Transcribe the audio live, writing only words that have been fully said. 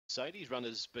Mercedes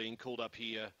runners being called up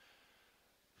here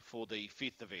for the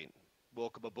 5th event.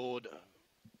 Welcome aboard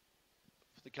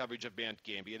for the coverage of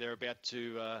Mt-Gambier. They're about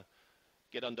to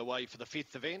get underway for the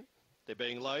 5th event. They're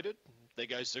being loaded. There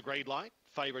goes the green light.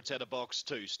 Favourites out of box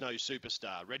 2, Snow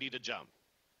Superstar, ready to jump.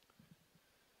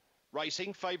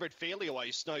 Racing, favourite fairly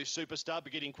away, Snow Superstar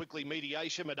beginning quickly,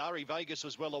 Mediation. Madari Vegas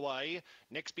was well away.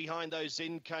 Next behind those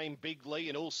in came Big Lee,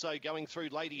 and also going through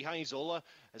Lady Hazel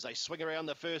as they swing around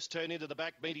the first turn into the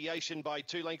back. Mediation by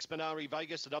 2 lengths, Madari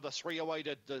Vegas. Another 3 away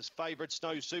to the favourite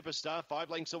Snow Superstar. 5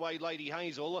 lengths away, Lady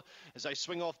Hazel as they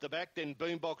swing off the back. Then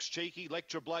Boombox Cheeky.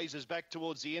 Lectra Blazers back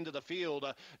towards the end of the field.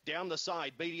 Down the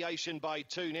side, Mediation by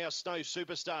 2. Now Snow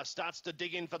Superstar starts to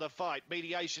dig in for the fight.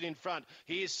 Mediation in front.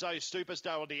 Here's Snow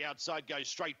Superstar on the outside. Goes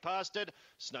straight past it.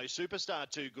 Snow Superstar,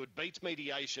 2 good. Beats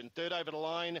Mediation. 3rd over the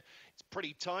line. It's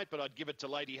pretty tight, but I'd give it to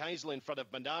Lady Hazel in front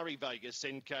of Minari Vegas.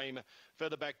 Then came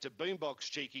further back to Boombox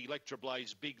Cheeky, Electra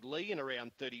Blaze, Big Lee, and around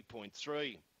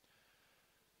 30.3.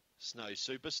 Snow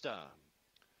Superstar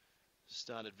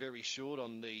started very short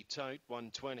on the tote,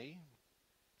 120.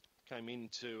 Came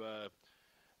into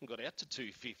and got out to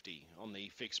 250 on the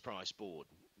fixed price board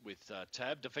with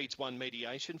Tab. Defeats 1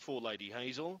 Mediation for Lady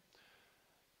Hazel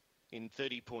in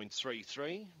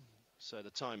 30.33, so the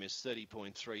time is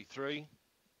 30.33.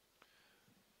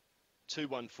 2,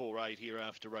 1, 4, 8 here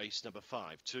after race number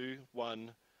 5. 2,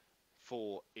 1,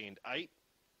 4, and 8.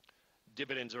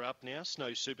 Dividends are up now.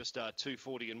 Snow Superstar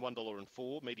 $2.40 and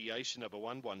 $1.04. Mediation number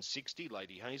 1, 160.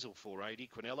 Lady Hazel $4.80.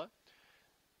 Quinella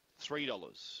 $3.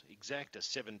 Exacta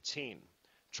 $7.10.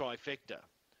 Trifecta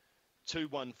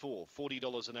 $2.14.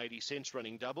 $40.80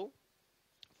 running double.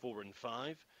 4 and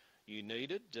 5. You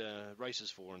needed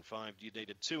races 4 and 5. You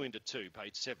needed 2 into 2,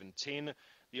 paid $7.10.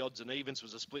 The odds and evens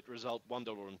was a split result,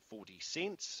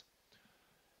 $1.40.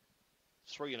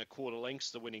 3 1/4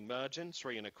 lengths the winning margin.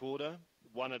 3 1/4.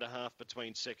 1.5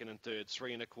 between second and third.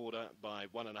 3 1/4 by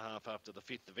 1.5 after the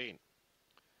 5th event.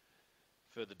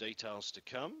 Further details to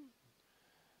come.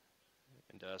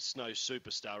 And Snow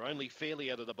Superstar only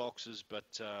fairly out of the boxes,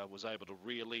 but was able to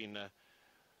reel in.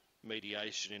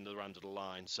 Mediation in the run to the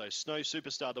line. So Snow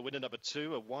Superstar, the winner number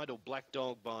 2, a white or black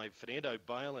dog by Fernando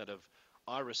Bale out of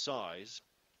Iris Eyes,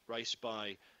 raced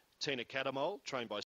by Tina Catamol, trained by